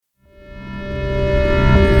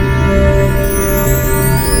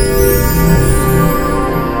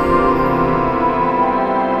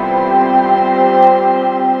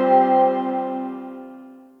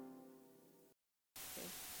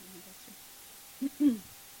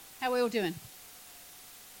How are we all doing?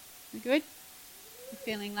 We good? You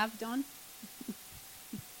feeling loved on?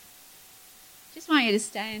 Just want you to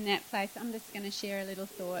stay in that place. I'm just going to share a little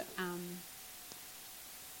thought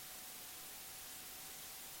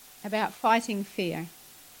about fighting fear,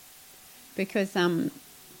 because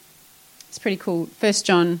it's pretty cool. 1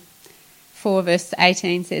 John 4 verse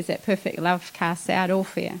 18 says that perfect love casts out all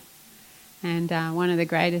fear. And one of the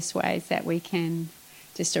greatest ways that we can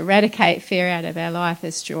just eradicate fear out of our life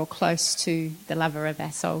is draw close to the lover of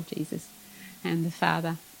our soul, Jesus, and the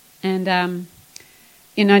Father. And,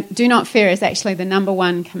 do not fear is actually the number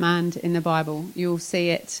one command in the Bible. You'll see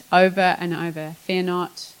it over and over. Fear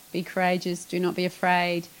not, be courageous, do not be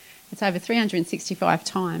afraid. It's over 365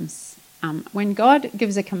 times. When God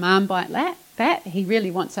gives a command like that, he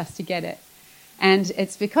really wants us to get it. And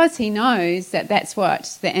it's because he knows that that's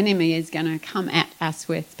what the enemy is going to come at us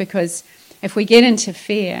with. Because if we get into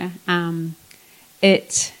fear,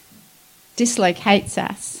 it dislocates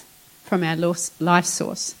us from our life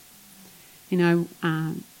source. He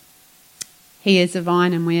is the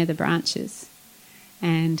vine and we are the branches.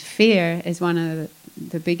 And fear is one of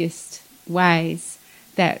the biggest ways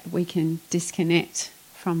that we can disconnect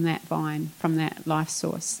from that vine, from that life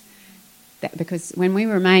source. Because when we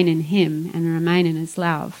remain in him and remain in his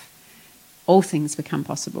love, all things become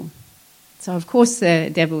possible. So of course the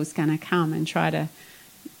devil's going to come and try to,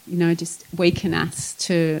 just weaken us,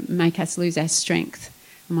 to make us lose our strength.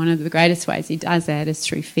 And one of the greatest ways he does that is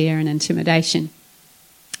through fear and intimidation.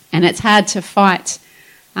 And it's hard to fight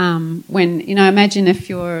when, imagine if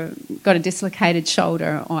you've got a dislocated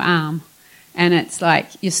shoulder or arm, and it's like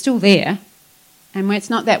you're still there. And it's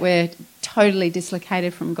not that we're totally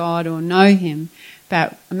dislocated from God or know him,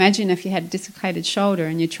 but imagine if you had a dislocated shoulder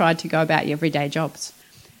and you tried to go about your everyday jobs.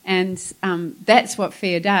 And that's what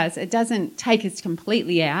fear does. It doesn't take us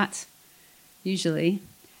completely out, usually.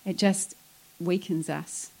 It just weakens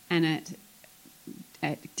us, and it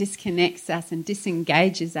disconnects us and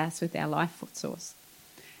disengages us with our life source.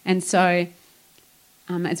 And so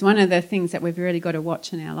it's one of the things that we've really got to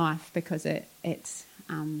watch in our life, because it's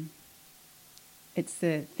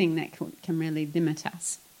the thing that can really limit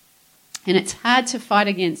us. And it's hard to fight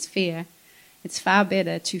against fear. It's far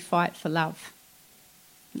better to fight for love.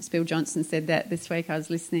 As Bill Johnson said that this week. I was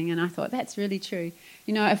listening and I thought, that's really true.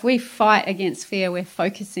 If we fight against fear, we're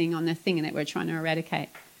focusing on the thing that we're trying to eradicate.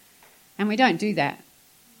 And we don't do that.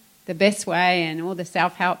 The best way, and all the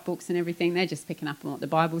self-help books and everything, they're just picking up on what the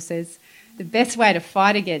Bible says. The best way to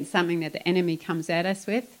fight against something that the enemy comes at us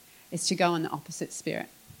with is to go in the opposite spirit.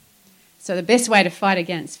 So the best way to fight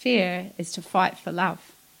against fear is to fight for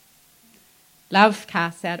love. Love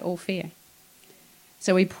casts out all fear.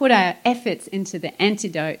 So we put our efforts into the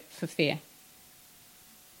antidote for fear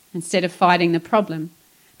instead of fighting the problem.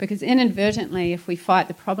 Because inadvertently, if we fight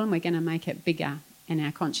the problem, we're going to make it bigger in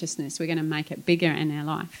our consciousness. We're going to make it bigger in our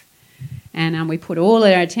life. And we put all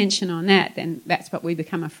our attention on that, then that's what we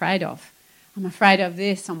become afraid of. I'm afraid of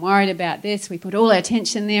this, I'm worried about this. We put all our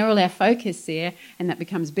attention there, all our focus there, and that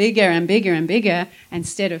becomes bigger and bigger and bigger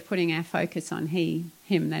instead of putting our focus on him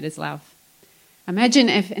that is love. Imagine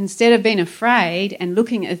if instead of being afraid and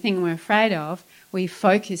looking at the thing we're afraid of, we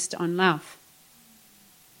focused on love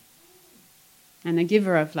and the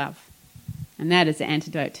giver of love. And that is the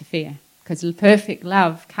antidote to fear, because perfect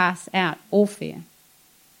love casts out all fear.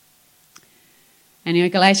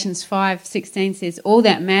 And Galatians 5:16 says, all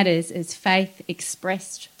that matters is faith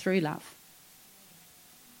expressed through love.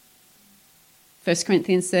 1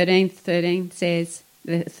 Corinthians 13 says,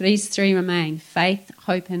 these three remain, faith,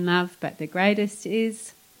 hope and love, but the greatest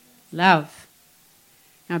is love.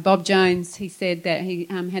 Now, Bob Jones, he said that he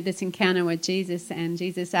had this encounter with Jesus, and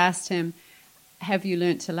Jesus asked him, have you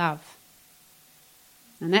learnt to love?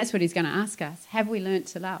 And that's what he's going to ask us. Have we learnt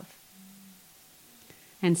to love?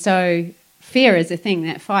 And so fear is a thing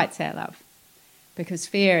that fights our love, because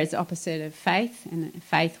fear is the opposite of faith, and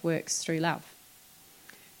faith works through love.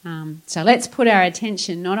 So let's put our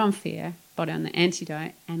attention not on fear, but on the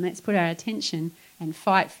antidote, and let's put our attention and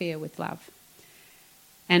fight fear with love.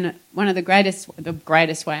 And one of the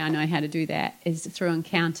greatest way I know how to do that is through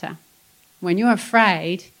encounter. When you're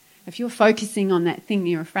afraid, if you're focusing on that thing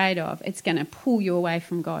you're afraid of, it's going to pull you away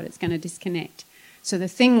from God. It's going to disconnect. So the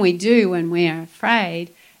thing we do when we're afraid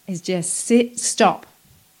is just stop,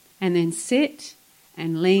 and then sit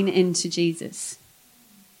and lean into Jesus.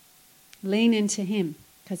 Lean into him,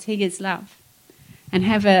 because he is love, and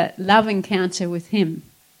have a love encounter with him.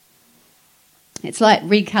 It's like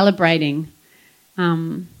recalibrating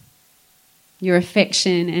your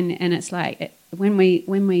affection, and it's like when we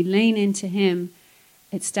lean into him,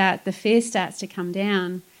 the fear starts to come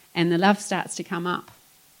down, and the love starts to come up.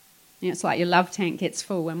 You know, it's like your love tank gets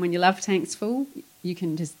full, and when your love tank's full, you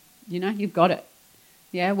can just, you've got it.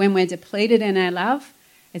 Yeah, when we're depleted in our love,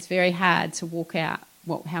 it's very hard to walk out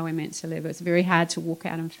how we're meant to live. It's very hard to walk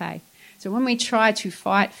out in faith. So when we try to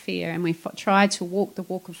fight fear and we try to walk the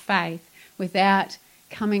walk of faith without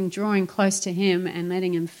drawing close to him and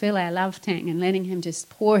letting him fill our love tank and letting him just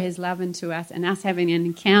pour his love into us and us having an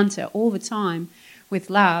encounter all the time with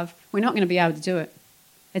love, we're not going to be able to do it.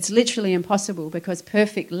 It's literally impossible because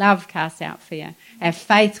perfect love casts out fear. Our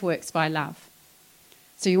faith works by love.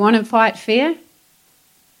 So you want to fight fear?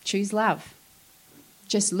 Choose love.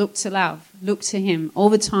 Just look to love. Look to him all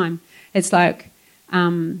the time. It's like,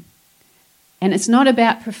 and it's not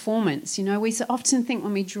about performance. We often think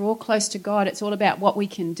when we draw close to God, it's all about what we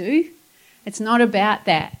can do. It's not about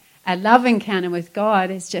that. A love encounter with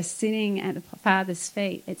God is just sitting at the Father's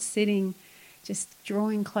feet. It's sitting, just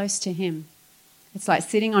drawing close to him. It's like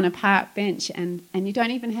sitting on a park bench and you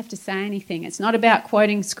don't even have to say anything. It's not about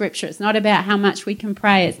quoting scripture. It's not about how much we can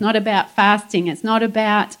pray. It's not about fasting. It's not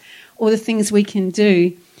about all the things we can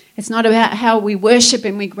do. It's not about how we worship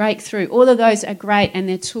and we break through. All of those are great and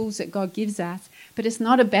they're tools that God gives us. But it's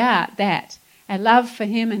not about that. Our love for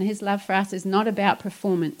him and his love for us is not about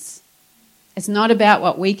performance. It's not about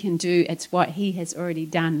what we can do. It's what he has already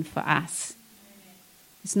done for us.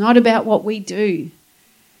 It's not about what we do.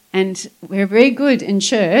 And we're very good in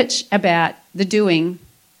church about the doing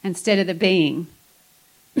instead of the being.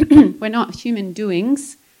 We're not human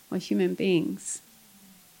doings, we're human beings.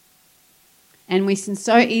 And we can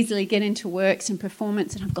so easily get into works and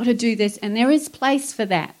performance and I've got to do this. And there is place for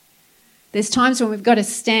that. There's times when we've got to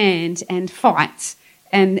stand and fight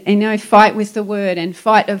and fight with the word and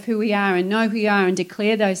fight of who we are and know who we are and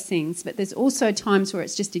declare those things. But there's also times where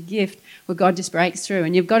it's just a gift where God just breaks through.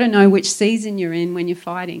 And you've got to know which season you're in when you're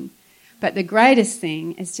fighting. But the greatest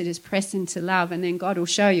thing is to just press into love and then God will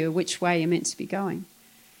show you which way you're meant to be going.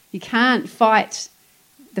 You can't fight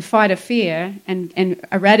the fight of fear and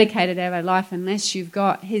eradicate it out of our life unless you've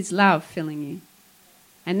got his love filling you.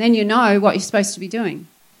 And then you know what you're supposed to be doing.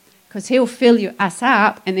 Because he'll fill us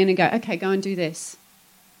up and then he'll go, okay, go and do this.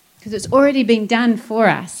 Because it's already been done for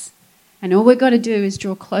us. And all we've got to do is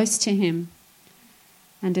draw close to him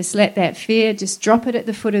and just let that fear, just drop it at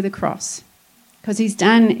the foot of the cross. Because he's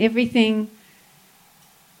done everything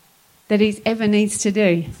that he ever needs to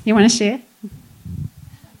do. You want to share?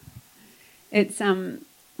 It's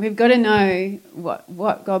we've got to know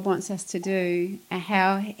what God wants us to do and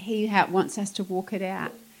how he wants us to walk it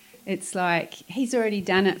out. It's like he's already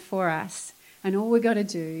done it for us. And all we've got to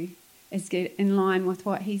do is get in line with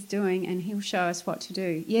what he's doing and he'll show us what to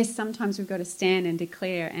do. Yes, sometimes we've got to stand and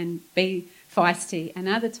declare and be feisty, and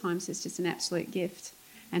other times it's just an absolute gift.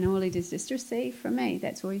 And all he does is just receive from me.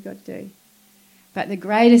 That's all you've got to do. But the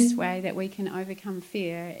greatest way that we can overcome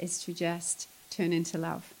fear is to just turn into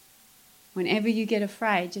love. Whenever you get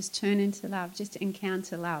afraid, just turn into love. Just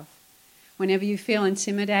encounter love. Whenever you feel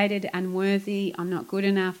intimidated, unworthy, I'm not good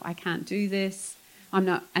enough, I can't do this, I'm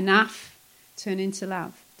not enough, turn into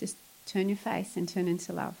love. Just turn your face and turn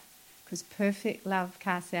into love. Because perfect love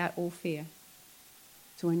casts out all fear.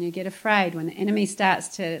 So when you get afraid, when the enemy starts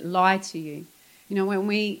to lie to you, when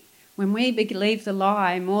we believe the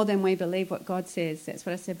lie more than we believe what God says, that's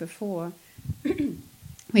what I said before,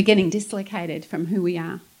 we're getting dislocated from who we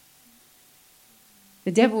are.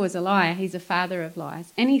 The devil is a liar. He's a father of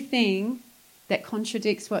lies. Anything that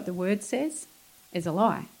contradicts what the word says is a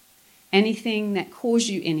lie. Anything that calls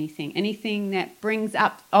you anything that brings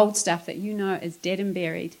up old stuff that you know is dead and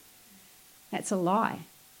buried, that's a lie.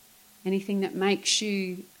 Anything that makes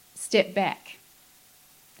you step back,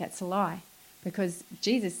 that's a lie. Because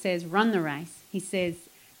Jesus says, run the race. He says,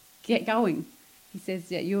 get going. He says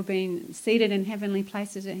that you're being seated in heavenly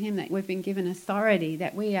places at him, that we've been given authority,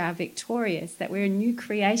 that we are victorious, that we're new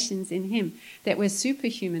creations in him, that we're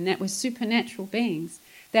superhuman, that we're supernatural beings,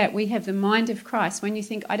 that we have the mind of Christ. When you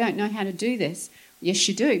think, I don't know how to do this, yes,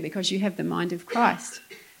 you do, because you have the mind of Christ.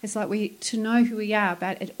 It's like to know who we are,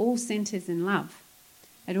 but it all centres in love.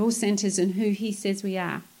 It all centres in who he says we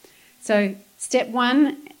are. So step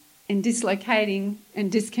one in dislocating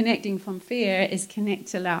and disconnecting from fear is connect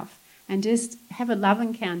to love. And just have a love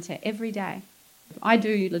encounter every day. I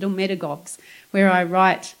do little medagogues where I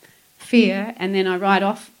write fear and then I write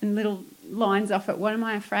off in little lines off it, what am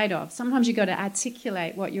I afraid of? Sometimes you've got to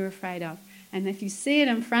articulate what you're afraid of. And if you see it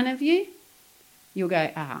in front of you, you'll go,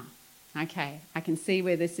 okay, I can see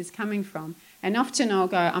where this is coming from. And often I'll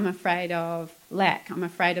go, I'm afraid of lack, I'm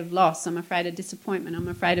afraid of loss, I'm afraid of disappointment, I'm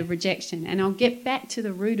afraid of rejection. And I'll get back to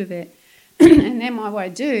the root of it. And then what I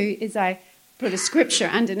do is I put a scripture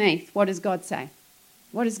underneath. What does God say?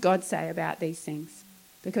 What does God say about these things?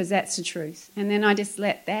 Because that's the truth. And then I just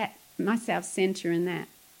let that myself center in that.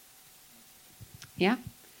 Yeah?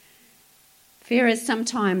 Fear is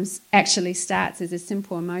sometimes actually starts as a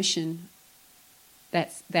simple emotion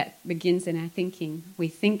that begins in our thinking. We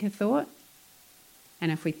think a thought,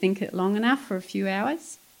 and if we think it long enough for a few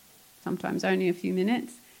hours, sometimes only a few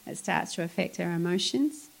minutes, it starts to affect our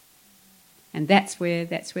emotions. And that's where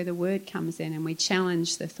the word comes in, and we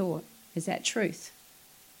challenge the thought. Is that truth?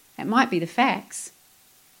 It might be the facts.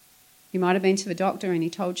 You might have been to the doctor and he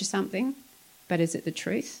told you something, but is it the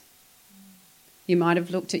truth? You might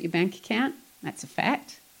have looked at your bank account. That's a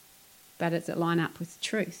fact. But does it line up with the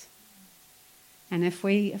truth? And if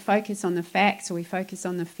we focus on the facts, or we focus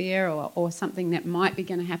on the fear, or something that might be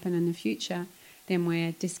going to happen in the future, then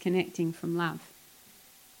we're disconnecting from love.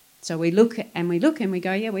 So we look and we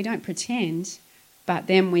go, yeah, we don't pretend, but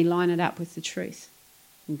then we line it up with the truth.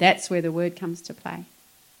 And that's where the word comes to play.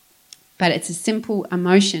 But it's a simple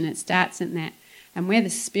emotion. It starts in that. And where the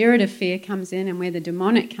spirit of fear comes in and where the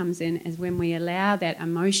demonic comes in is when we allow that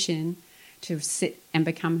emotion to sit and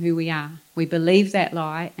become who we are. We believe that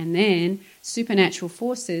lie, and then supernatural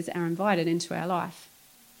forces are invited into our life.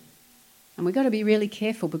 And we've got to be really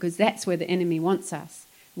careful, because that's where the enemy wants us,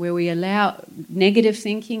 where we allow negative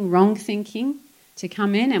thinking, wrong thinking to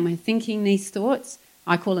come in, and we're thinking these thoughts.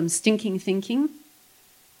 I call them stinking thinking.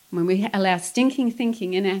 When we allow stinking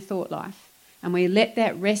thinking in our thought life, and we let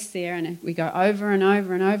that rest there, and we go over and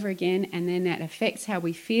over and over again, and then that affects how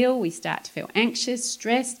we feel. We start to feel anxious,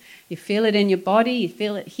 stressed. You feel it in your body. You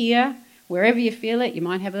feel it here. Wherever you feel it, you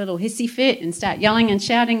might have a little hissy fit and start yelling and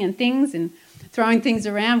shouting and things and throwing things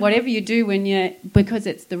around. Whatever you do because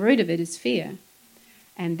it's the root of it is fear.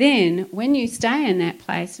 And then when you stay in that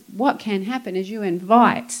place, what can happen is you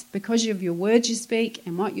invite, because of your words you speak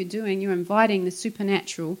and what you're doing, you're inviting the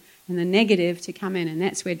supernatural and the negative to come in, and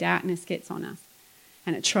that's where darkness gets on us.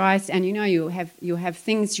 And it tries, and you'll have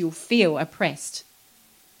things you'll feel oppressed.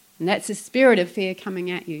 And that's the spirit of fear coming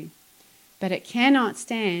at you. But it cannot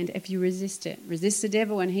stand if you resist it. Resist the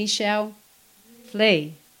devil and he shall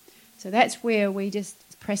flee. So that's where we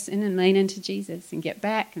just press in and lean into Jesus and get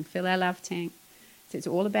back and fill our love tank. So it's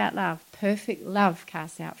all about love. Perfect love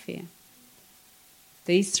casts out fear.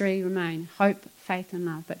 These three remain: hope, faith and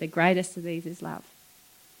love. But the greatest of these is love.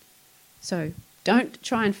 So don't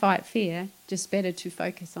try and fight fear, just better to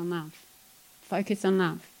focus on love. Focus on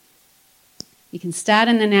love. You can start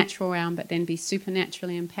in the natural realm, but then be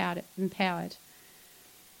supernaturally empowered.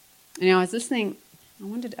 I was listening, I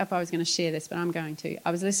wondered if I was going to share this, but I'm going to.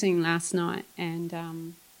 I was listening last night, and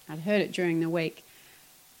I'd heard it during the week.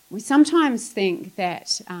 We sometimes think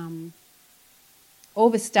that all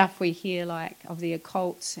the stuff we hear, like of the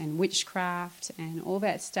occult and witchcraft and all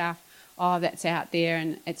that stuff, that's out there,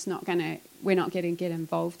 and we're not going to get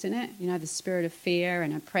involved in it. The spirit of fear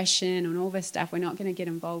and oppression and all this stuff, we're not going to get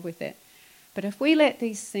involved with it. But if we let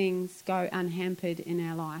these things go unhampered in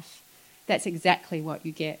our life, that's exactly what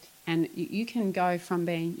you get. And you can go from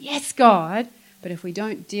being, yes, God, but if we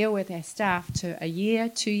don't deal with our stuff, to a year,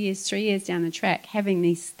 2 years, 3 years down the track, having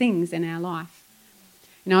these things in our life.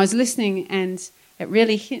 I was listening, and it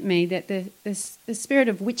really hit me that the spirit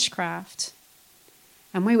of witchcraft,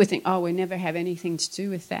 and we would think, we never have anything to do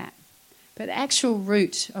with that. But the actual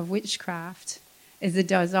root of witchcraft is the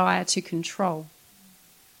desire to control.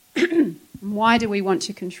 Why do we want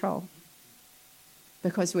to control?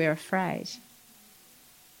 Because we're afraid.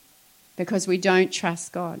 Because we don't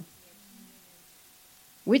trust God.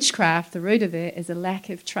 Witchcraft, the root of it, is a lack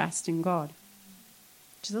of trust in God.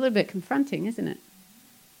 Which is a little bit confronting, isn't it?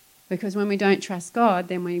 Because when we don't trust God,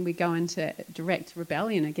 then we go into direct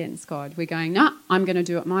rebellion against God. We're going, no, I'm going to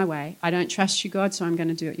do it my way. I don't trust you, God, so I'm going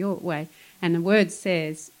to do it your way. And the word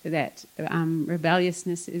says that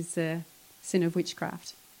rebelliousness is the sin of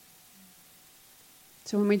witchcraft.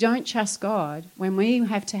 So when we don't trust God, when we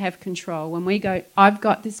have to have control, when we go, I've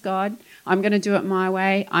got this, God, I'm going to do it my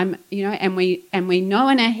way, and we know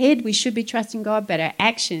in our head we should be trusting God, but our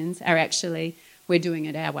actions are actually, we're doing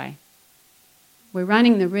it our way. We're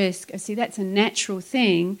running the risk. See, that's a natural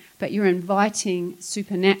thing, but you're inviting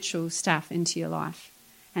supernatural stuff into your life.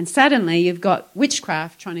 And suddenly you've got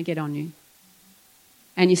witchcraft trying to get on you.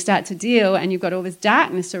 And you start to deal, and you've got all this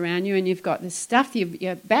darkness around you, and you've got this stuff,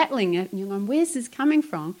 you're battling it, and you're going, where's this coming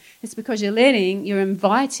from? It's because you're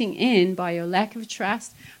inviting in, by your lack of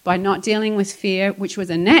trust, by not dealing with fear, which was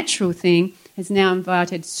a natural thing, has now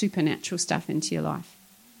invited supernatural stuff into your life.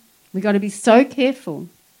 We've got to be so careful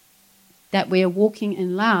that we are walking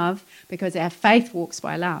in love, because our faith walks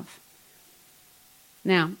by love.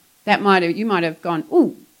 Now, you might have gone,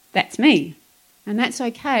 ooh, that's me. And that's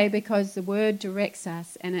okay because the word directs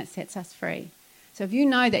us and it sets us free. So if you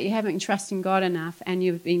know that you haven't trusted God enough and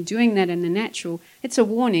you've been doing that in the natural, it's a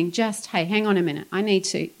warning. Just, hey, hang on a minute.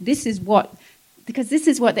 This is what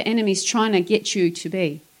the enemy's trying to get you to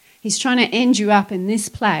be. He's trying to end you up in this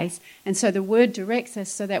place. And so the word directs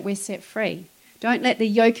us so that we're set free. Don't let the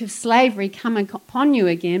yoke of slavery come upon you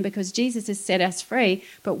again because Jesus has set us free.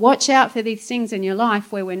 But watch out for these things in your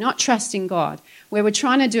life where we're not trusting God, where we're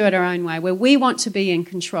trying to do it our own way, where we want to be in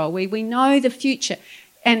control, where we know the future.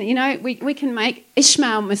 And, we can make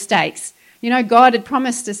Ishmael mistakes. God had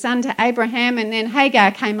promised a son to Abraham and then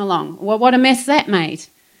Hagar came along. Well, what a mess that made.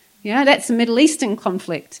 That's a Middle Eastern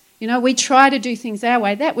conflict. We try to do things our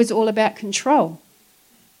way. That was all about control.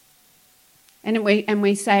 And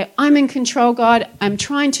we say, I'm in control, God. I'm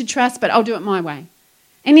trying to trust, but I'll do it my way.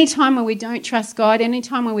 Any time when we don't trust God, any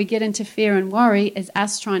time when we get into fear and worry is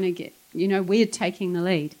us trying to get, we're taking the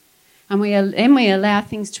lead. And we allow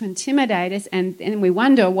things to intimidate us and we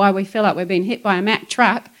wonder why we feel like we're being hit by a Mack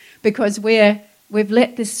truck because we've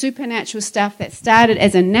let this supernatural stuff that started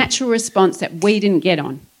as a natural response that we didn't get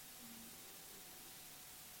on.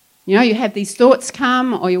 You have these thoughts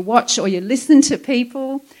come or you watch or you listen to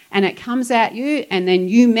people and it comes at you and then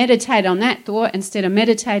you meditate on that thought instead of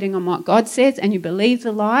meditating on what God says and you believe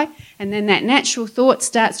the lie and then that natural thought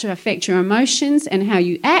starts to affect your emotions and how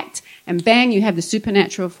you act and bang, you have the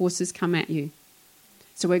supernatural forces come at you.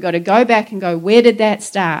 So we've got to go back and go, where did that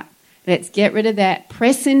start? Let's get rid of that.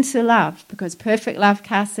 Press into love because perfect love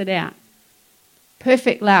casts it out.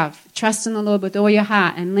 Perfect love. Trust in the Lord with all your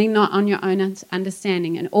heart and lean not on your own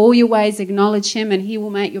understanding. In all your ways acknowledge him and he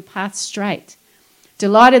will make your path straight.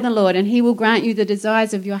 Delight in the Lord and he will grant you the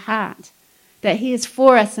desires of your heart. That he is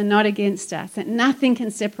for us and not against us. That nothing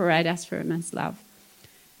can separate us from his love.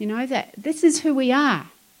 That this is who we are.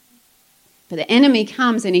 But the enemy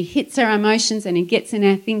comes and he hits our emotions and he gets in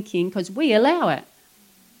our thinking because we allow it.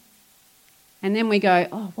 And then we go,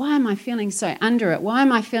 oh, why am I feeling so under it? Why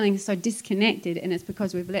am I feeling so disconnected? And it's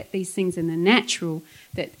because we've let these things in the natural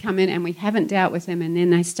that come in and we haven't dealt with them and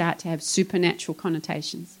then they start to have supernatural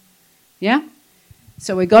connotations. Yeah?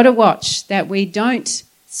 So we've got to watch that we don't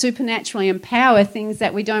supernaturally empower things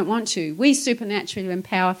that we don't want to. We supernaturally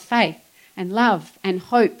empower faith and love and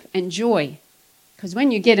hope and joy. Because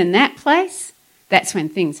when you get in that place, that's when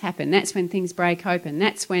things happen. That's when things break open.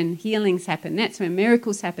 That's when healings happen. That's when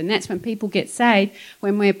miracles happen. That's when people get saved.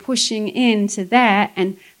 When we're pushing into that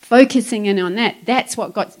and focusing in on that, that's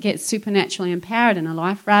what gets supernaturally empowered in a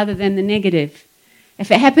life rather than the negative.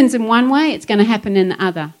 If it happens in one way, it's going to happen in the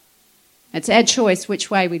other. It's our choice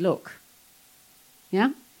which way we look.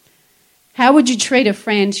 Yeah? How would you treat a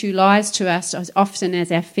friend who lies to us as often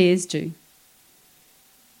as our fears do?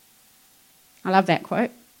 I love that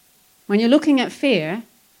quote. When you're looking at fear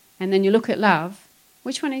and then you look at love,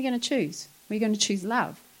 which one are you going to choose? We're going to choose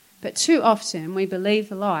love. But too often we believe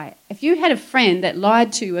the lie. If you had a friend that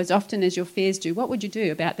lied to you as often as your fears do, what would you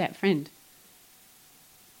do about that friend?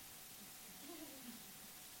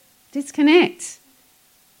 Disconnect.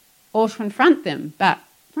 Or confront them. But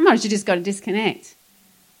sometimes you just got to disconnect.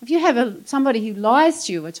 If you have somebody who lies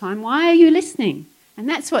to you all the time, why are you listening? And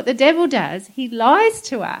that's what the devil does. He lies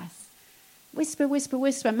to us. Whisper, whisper,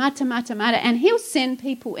 whisper, mutter, mutter, mutter, and he'll send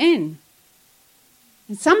people in.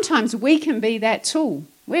 And sometimes we can be that tool.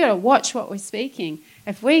 We've got to watch what we're speaking.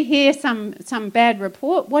 If we hear some bad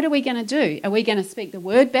report, what are we going to do? Are we going to speak the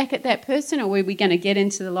word back at that person, or are we going to get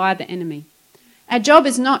into the lie of the enemy? Our job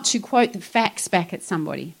is not to quote the facts back at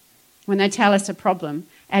somebody when they tell us a problem.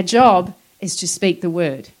 Our job is to speak the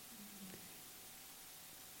word.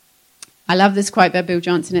 I love this quote by Bill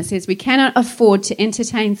Johnson. It says, we cannot afford to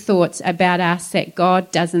entertain thoughts about us that God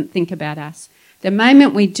doesn't think about us. The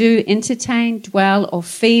moment we do entertain, dwell, or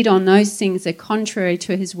feed on those things that are contrary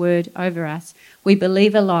to his word over us, we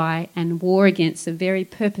believe a lie and war against the very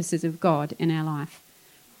purposes of God in our life.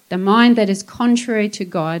 The mind that is contrary to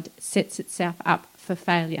God sets itself up for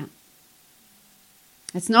failure.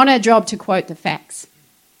 It's not our job to quote the facts.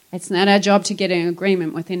 It's not our job to get in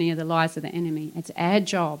agreement with any of the lies of the enemy. It's our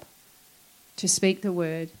job to speak the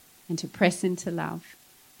word and to press into love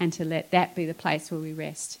and to let that be the place where we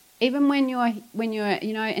rest. Even when you're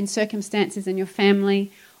in circumstances in your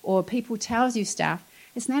family or people tells you stuff,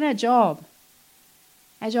 it's not our job.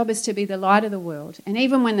 Our job is to be the light of the world. And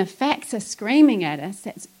even when the facts are screaming at us,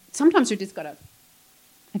 sometimes we've just got to,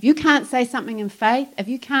 if you can't say something in faith, if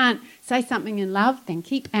you can't say something in love, then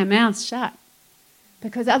keep our mouths shut.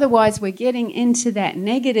 Because otherwise we're getting into that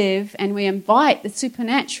negative and we invite the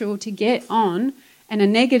supernatural to get on in a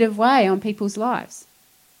negative way on people's lives.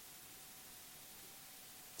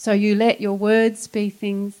 So you let your words be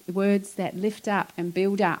words that lift up and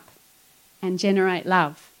build up and generate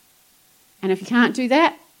love. And if you can't do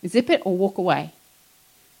that, zip it or walk away.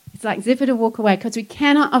 It's like zip it or walk away, because we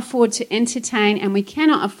cannot afford to entertain and we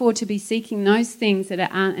cannot afford to be seeking those things that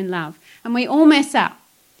aren't in love. And we all mess up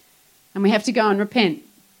and we have to go and repent.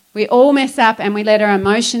 We all mess up and we let our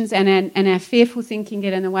emotions and our fearful thinking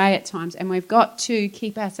get in the way at times, and we've got to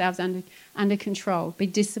keep ourselves under control, be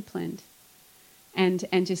disciplined, and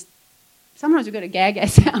just sometimes we've got to gag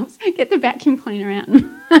ourselves, get the vacuum cleaner out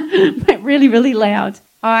and but really, really loud.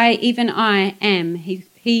 Even I am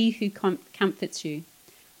he who comforts you.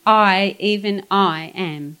 Even I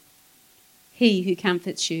am he who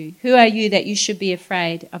comforts you. Who are you that you should be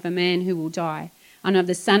afraid of a man who will die, and of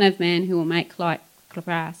the Son of Man who will make like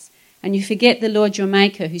grass? And you forget the Lord your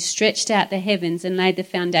Maker, who stretched out the heavens and laid the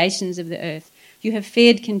foundations of the earth. You have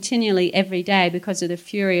feared continually every day because of the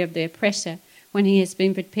fury of the oppressor, when he has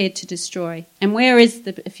been prepared to destroy. And where is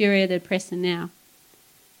the fury of the oppressor now?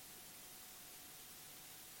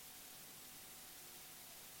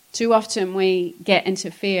 Too often we get into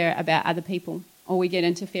fear about other people, or we get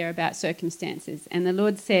into fear about circumstances. And the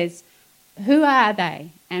Lord says, who are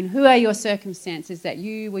they and who are your circumstances that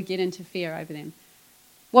you would get into fear over them?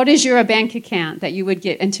 What is your bank account that you would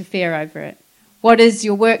get into fear over it? What is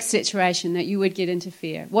your work situation that you would get into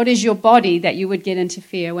fear? What is your body that you would get into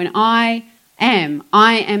fear? When I am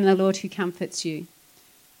the Lord who comforts you.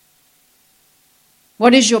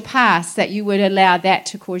 What is your past that you would allow that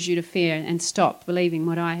to cause you to fear and stop believing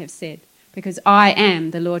what I have said? Because I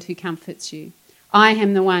am the Lord who comforts you. I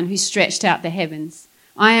am the one who stretched out the heavens.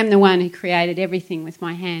 I am the one who created everything with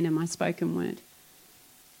my hand and my spoken word.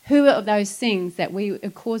 Who are those things that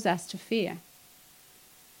cause us to fear?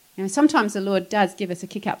 You know, sometimes the Lord does give us a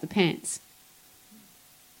kick up the pants.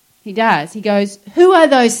 He does. He goes, who are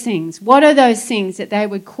those things? What are those things that they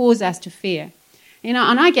would cause us to fear? You know,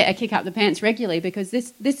 and I get a kick up the pants regularly, because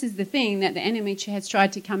this is the thing that the enemy has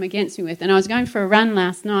tried to come against me with. And I was going for a run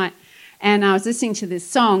last night, and I was listening to this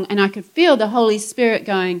song, and I could feel the Holy Spirit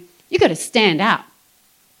going, you've got to stand up.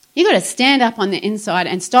 You've got to stand up on the inside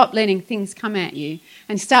and stop letting things come at you,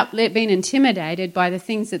 and stop being intimidated by the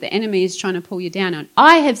things that the enemy is trying to pull you down on.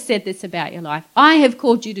 I have said this about your life. I have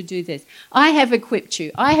called you to do this. I have equipped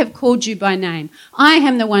you. I have called you by name. I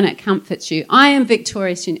am the one that comforts you. I am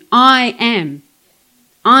victorious in you. I am.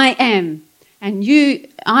 And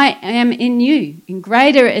I am in you. And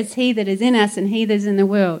greater is he that is in us and he that is in the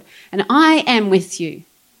world. And I am with you.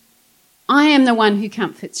 I am the one who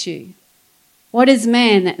comforts you. What is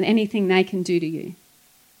man that anything they can do to you?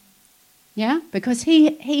 Yeah? Because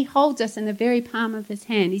he holds us in the very palm of his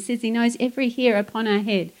hand. He says he knows every hair upon our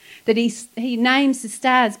head, that he names the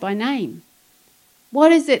stars by name.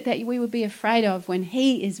 What is it that we would be afraid of when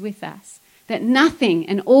he is with us? That nothing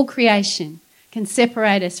in all creation can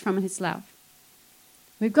separate us from his love.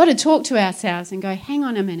 We've got to talk to ourselves and go, hang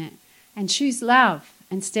on a minute, and choose love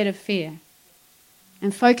instead of fear.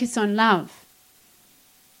 And focus on love.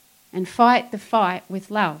 And fight the fight with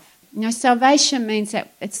love. You know, salvation means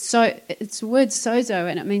that it's the word sozo,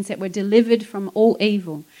 and it means that we're delivered from all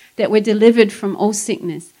evil, that we're delivered from all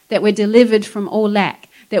sickness, that we're delivered from all lack,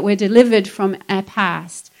 that we're delivered from our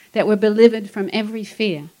past, that we're delivered from every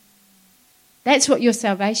fear. That's what your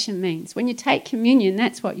salvation means. When you take communion,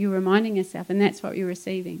 that's what you're reminding yourself, and that's what you're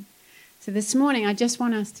receiving. So this morning, I just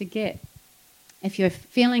want us to get, if you're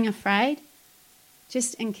feeling afraid,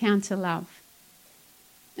 just encounter love.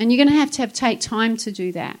 And you're going to have take time to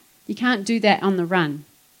do that. You can't do that on the run.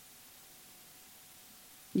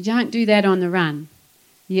 You don't do that on the run.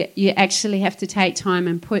 You actually have to take time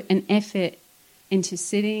and put an effort into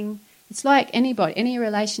sitting. It's like any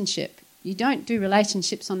relationship. You don't do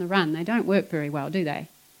relationships on the run. They don't work very well, do they?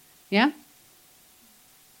 Yeah?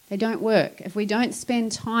 They don't work. If we don't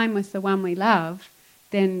spend time with the one we love,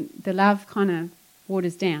 then the love kind of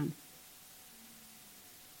waters down.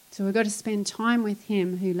 So we've got to spend time with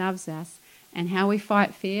him who loves us. And how we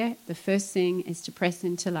fight fear, the first thing is to press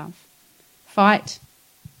into love. Fight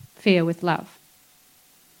fear with love.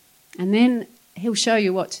 And then he'll show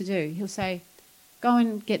you what to do. He'll say, go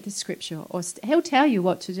and get the scripture. Or he'll tell you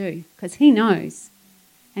what to do, because he knows.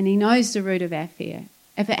 And he knows the root of our fear.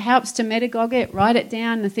 If it helps to metagog it, write it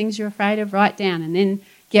down. The things you're afraid of, write down. And then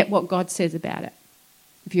get what God says about it.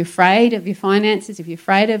 If you're afraid of your finances, if you're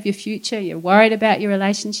afraid of your future, you're worried about your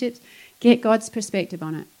relationships, get God's perspective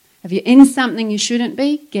on it. If you're in something you shouldn't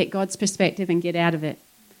be, get God's perspective and get out of it.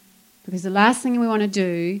 Because the last thing we want to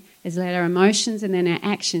do is let our emotions and then our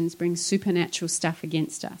actions bring supernatural stuff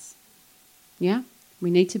against us. Yeah?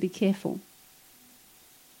 We need to be careful.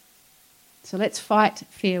 So let's fight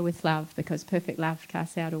fear with love, because perfect love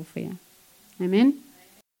casts out all fear. Amen?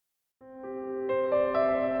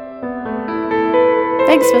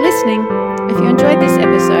 Thanks for listening. If you enjoyed this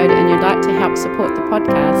episode and you'd like to help support the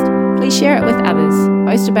podcast, please share it with others,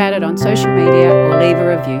 post about it on social media, or leave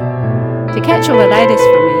a review. To catch all the latest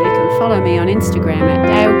from me, you can follow me on Instagram at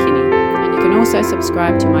Dale Kinney, and you can also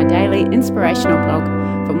subscribe to my daily inspirational blog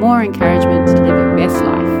for more encouragement to live your best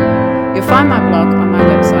life. You'll find my blog on my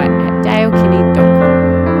website at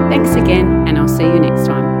dalekinney.com. Thanks again, and I'll see you next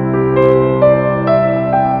time.